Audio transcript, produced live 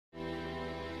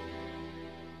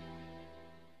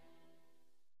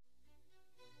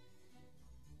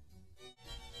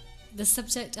The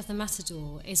subject of the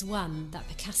Matador is one that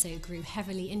Picasso grew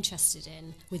heavily interested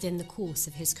in within the course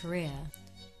of his career.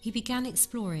 He began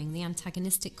exploring the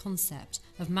antagonistic concept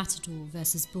of matador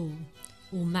versus bull,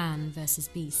 or man versus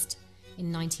beast,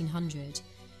 in 1900,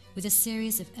 with a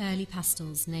series of early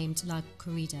pastels named La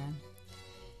Corrida,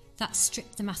 that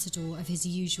stripped the matador of his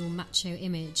usual macho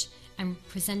image and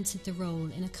presented the role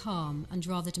in a calm and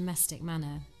rather domestic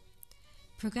manner.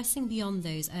 Progressing beyond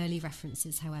those early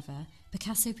references, however,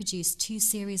 Picasso produced two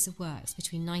series of works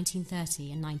between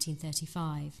 1930 and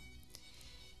 1935.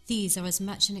 These are as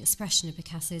much an expression of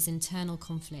Picasso's internal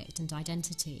conflict and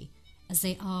identity as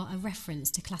they are a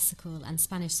reference to classical and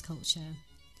Spanish culture.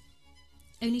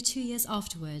 Only 2 years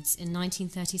afterwards, in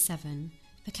 1937,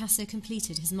 Picasso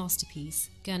completed his masterpiece,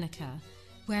 Guernica,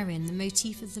 wherein the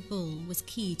motif of the bull was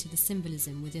key to the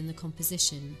symbolism within the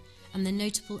composition, and the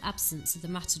notable absence of the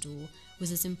matador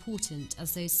was as important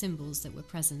as those symbols that were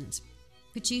present.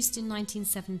 Produced in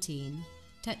 1917,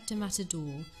 Tête de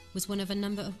Matador was one of a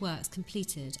number of works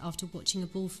completed after watching a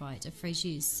bullfight at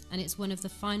Fréjus, and it's one of the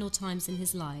final times in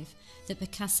his life that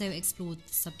Picasso explored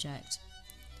the subject.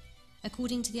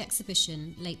 According to the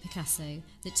exhibition Late Picasso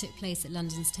that took place at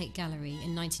London's Tate Gallery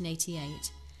in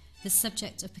 1988, the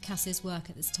subject of Picasso's work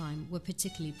at this time were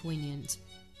particularly poignant.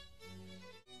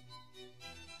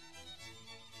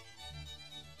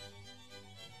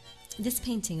 This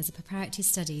painting is a preparatory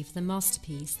study for the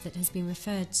masterpiece that has been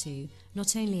referred to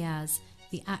not only as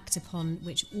the act upon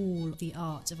which all the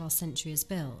art of our century is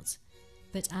built,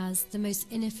 but as the most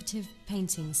innovative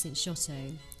painting since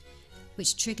Giotto,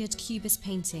 which triggered Cubist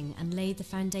painting and laid the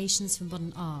foundations for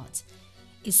modern art,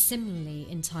 is similarly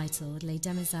entitled Les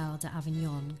Demoiselles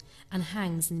and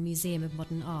hangs in the Museum of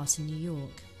Modern Art in New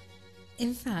York.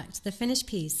 In fact, the finished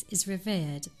piece is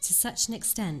revered to such an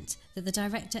extent that the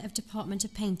director of Department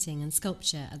of Painting and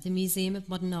Sculpture at the Museum of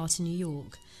Modern Art in New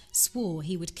York swore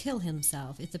he would kill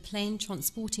himself if the plane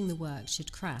transporting the work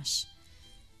should crash.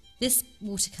 This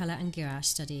watercolour and gouache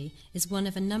study is one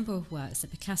of a number of works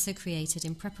that Picasso created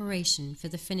in preparation for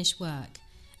the finished work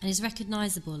and is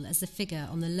recognisable as the figure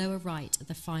on the lower right of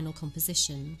the final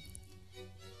composition.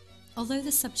 Although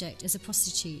the subject is a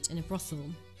prostitute in a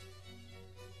brothel,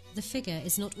 the figure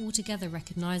is not altogether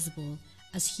recognisable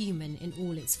as human in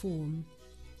all its form.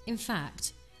 In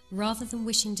fact, rather than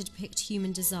wishing to depict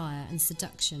human desire and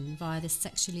seduction via this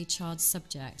sexually charged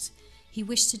subject, he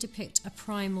wished to depict a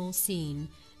primal scene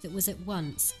that was at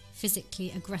once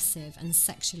physically aggressive and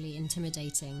sexually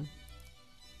intimidating.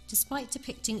 Despite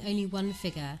depicting only one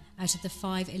figure out of the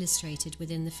 5 illustrated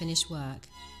within the finished work,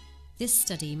 this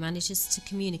study manages to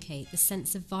communicate the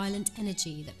sense of violent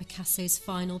energy that Picasso's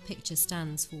final picture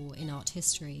stands for in art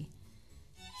history.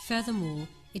 Furthermore,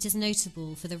 it is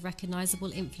notable for the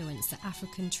recognisable influence that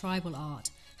African tribal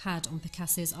art had on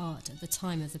Picasso's art at the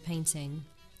time of the painting.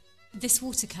 This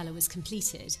watercolour was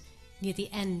completed near the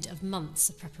end of months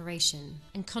of preparation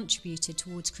and contributed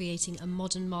towards creating a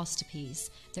modern masterpiece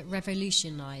that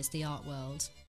revolutionised the art world.